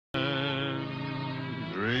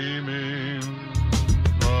dreaming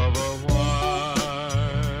of a white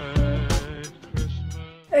Christmas.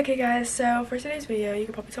 Okay guys, so for today's video, you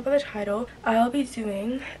can probably tell by the title, I'll be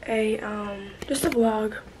doing a just a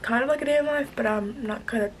vlog, kind of like a day in life, but I'm not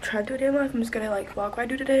gonna try to do a day in life. I'm just gonna like vlog what I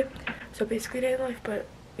do today. So basically a day in life, but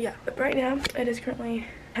yeah. But right now it is currently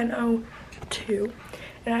 10:02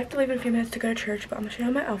 and I have to leave in a few minutes to go to church, but I'm gonna show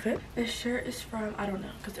you my outfit. This shirt is from, I don't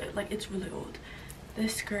know, because it's really old.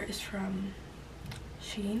 This skirt is from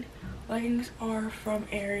Shein. Leggings are from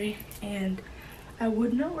Aerie, and I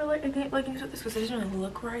would not really like leggings with this because it doesn't really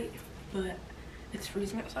look right, but it's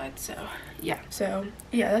freezing outside, so yeah. So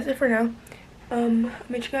yeah, that's it for now. I'll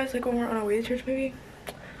meet you guys like when we're on our way to church, maybe.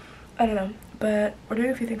 I don't know, but we're doing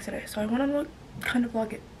a few things today, so I want to kind of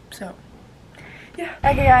vlog it. So yeah.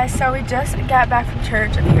 Okay guys, so we just got back from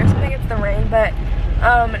church. I think you're gonna get the rain, but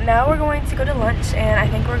now we're going to go to lunch, and I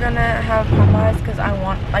think we're gonna have Popeyes because I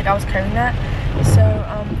was craving that. So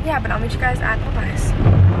yeah, but I'll meet you guys at Popeyes.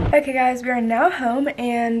 Okay guys, we are now home,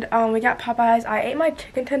 and we got Popeyes. I ate my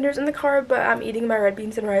chicken tenders in the car, but I'm eating my red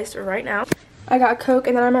beans and rice right now. I got Coke,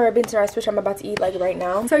 and then I have my red beans and rice, which I'm about to eat like right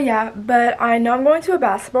now. So yeah, but I know I'm going to a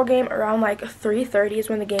basketball game around like 3:30 is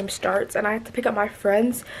when the game starts, and I have to pick up my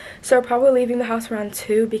friends. So probably leaving the house around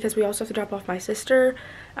 2 because we also have to drop off my sister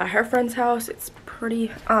at her friend's house. It's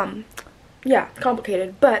pretty, yeah,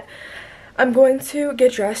 complicated. But I'm going to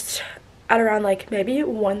get dressed at around like maybe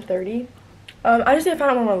 1:30. I just need to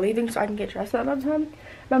find out when we're leaving so I can get dressed at that time.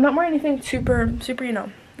 But I'm not wearing anything super, you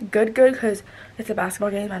know, good because it's a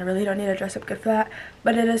basketball game. I really don't need to dress up good for that.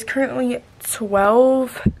 But it is currently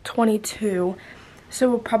 12:22, so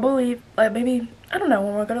we'll probably leave like maybe, I don't know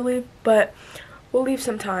when we're gonna leave, but we'll leave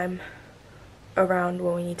sometime around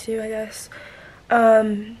when we need to, I guess.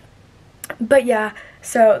 But yeah,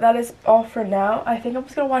 so that is all for now. I think I'm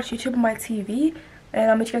just gonna watch YouTube on my TV, and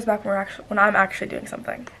I'll meet you guys back when I'm actually doing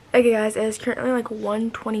something. Okay guys, it is currently like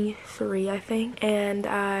 1:23 I think, and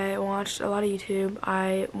I watched a lot of YouTube.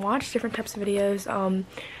 I watched different types of videos,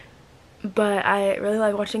 but I really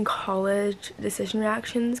like watching college decision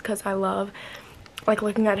reactions because I love like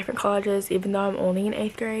looking at different colleges even though I'm only in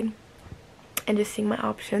 8th grade and just seeing my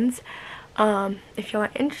options. If you're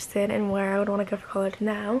not interested in where I would want to go for college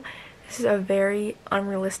now, this is a very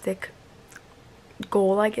unrealistic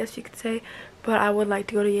goal, I guess you could say, but I would like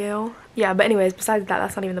to go to Yale. Yeah, but anyways, besides that,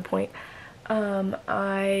 that's not even the point.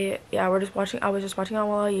 I was just watching a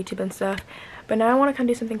lot of YouTube and stuff, but now I want to kind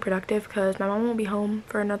of do something productive because my mom won't be home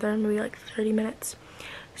for another maybe like 30 minutes.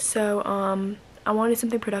 So I want to do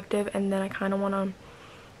something productive, and then I kind of want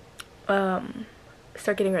to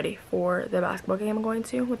start getting ready for the basketball game I'm going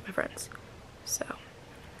to with my friends. So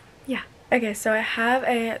yeah. Okay, so I have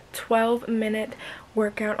a 12-minute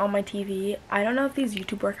workout on my TV. I don't know if these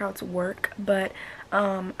YouTube workouts work, but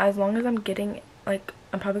as long as I'm getting, like,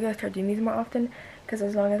 I'm probably gonna start doing these more often, because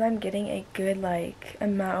as long as I'm getting a good, like,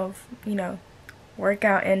 amount of, you know,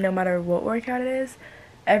 workout in, no matter what workout it is,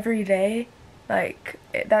 every day, like,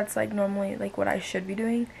 that's, like, normally, like, what I should be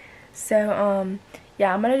doing. So,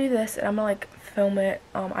 yeah, I'm gonna do this, and I'm gonna, like, film it.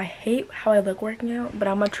 I hate how I look working out, but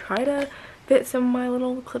I'm gonna try to fit some of my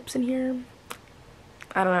little clips in here.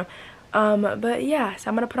 I don't know. But yeah, so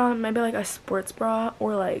I'm gonna put on maybe like a sports bra,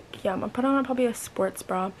 or like, yeah, I'm gonna put on probably a sports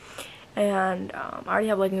bra, and I already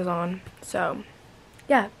have leggings on, so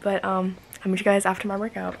yeah. But I'll meet you guys after my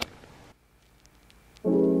workout.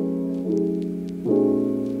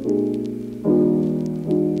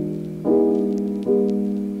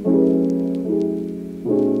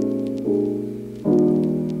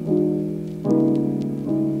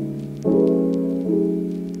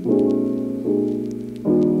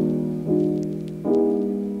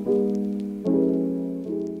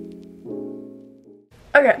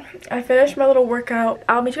 Okay, I finished my little workout.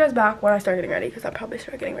 I'll meet you guys back when I start getting ready, because I'll probably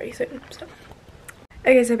start getting ready soon. So.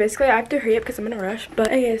 Okay, so basically I have to hurry up because I'm in a rush. But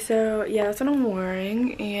okay, so yeah, that's what I'm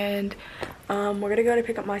wearing, and we're gonna go to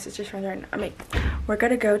pick up my sister's friends right now. We're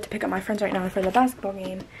gonna go to pick up my friends right now for the basketball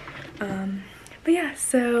game. But yeah,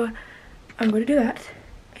 so I'm gonna do that,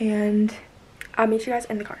 and I'll meet you guys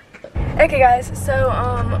in the car. Okay guys, so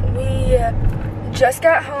we just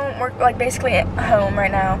got home. We're like basically at home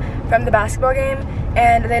right now from the basketball game,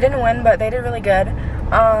 and they didn't win, but they did really good.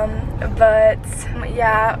 But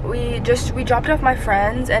yeah, we dropped off my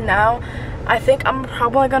friends, and now I think I'm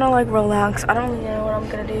probably gonna like relax. I don't really know what I'm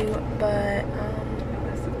gonna do, but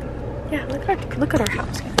yeah, look at our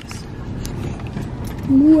house, guys.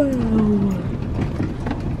 Whoa.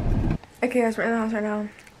 Okay guys, we're in the house right now.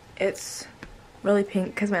 It's really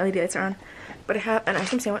pink because my LED lights are on, but I have an ice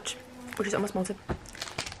cream sandwich, which is almost melted,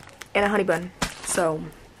 and a honey bun. So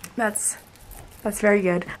that's That's very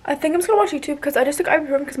good. I think I'm just gonna watch YouTube because I just took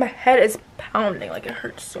ibuprofen because my head is pounding. Like, it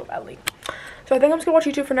hurts so badly. So I think I'm just gonna watch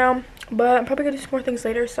YouTube for now. But I'm probably gonna do some more things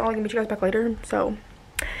later. So I'm gonna meet you guys back later. So,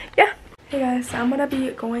 yeah. Hey guys, I'm gonna be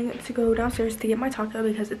going to go downstairs to get my taco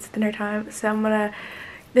because it's dinner time. So I'm gonna,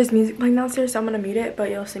 there's music playing downstairs, so I'm gonna mute it. But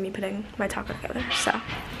you'll see me putting my taco together. So.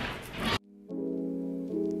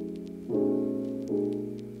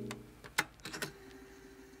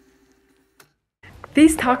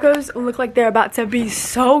 These tacos look like they're about to be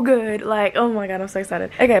so good. Like, oh my god, I'm so excited.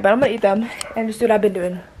 Okay, but I'm gonna eat them and just do what I've been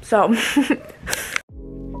doing. So.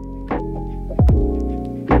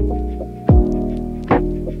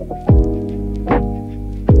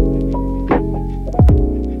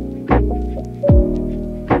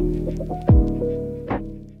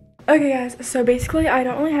 Okay guys, so basically I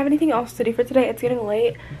don't really have anything else to do for today. It's getting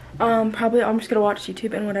late. Probably I'm just gonna watch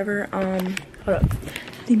YouTube and whatever. Hold up.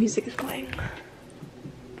 The music is playing.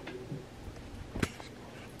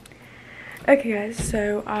 Okay guys,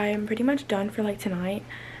 so I'm pretty much done for like tonight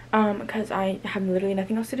because I have literally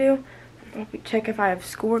nothing else to do. I'll check if I have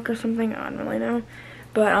schoolwork or something, I don't really know,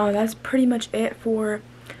 but that's pretty much it for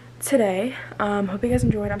today. Hope you guys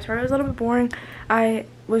enjoyed. I'm sorry it was a little bit boring. I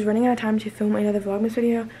was running out of time to film another Vlogmas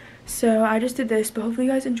video, so I just did this, but hopefully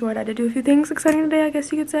you guys enjoyed. I did do a few things exciting today, I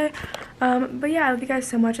guess you could say. But yeah, I love you guys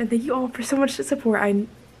so much, and thank you all for so much support.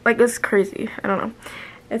 Like, it's crazy. I don't know,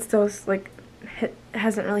 it still like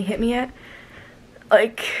hasn't really hit me yet.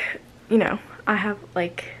 Like, you know, I have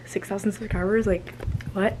like 6,000 subscribers, like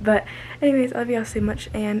what? But anyways, I love you guys so much,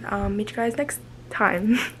 and meet you guys next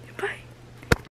time.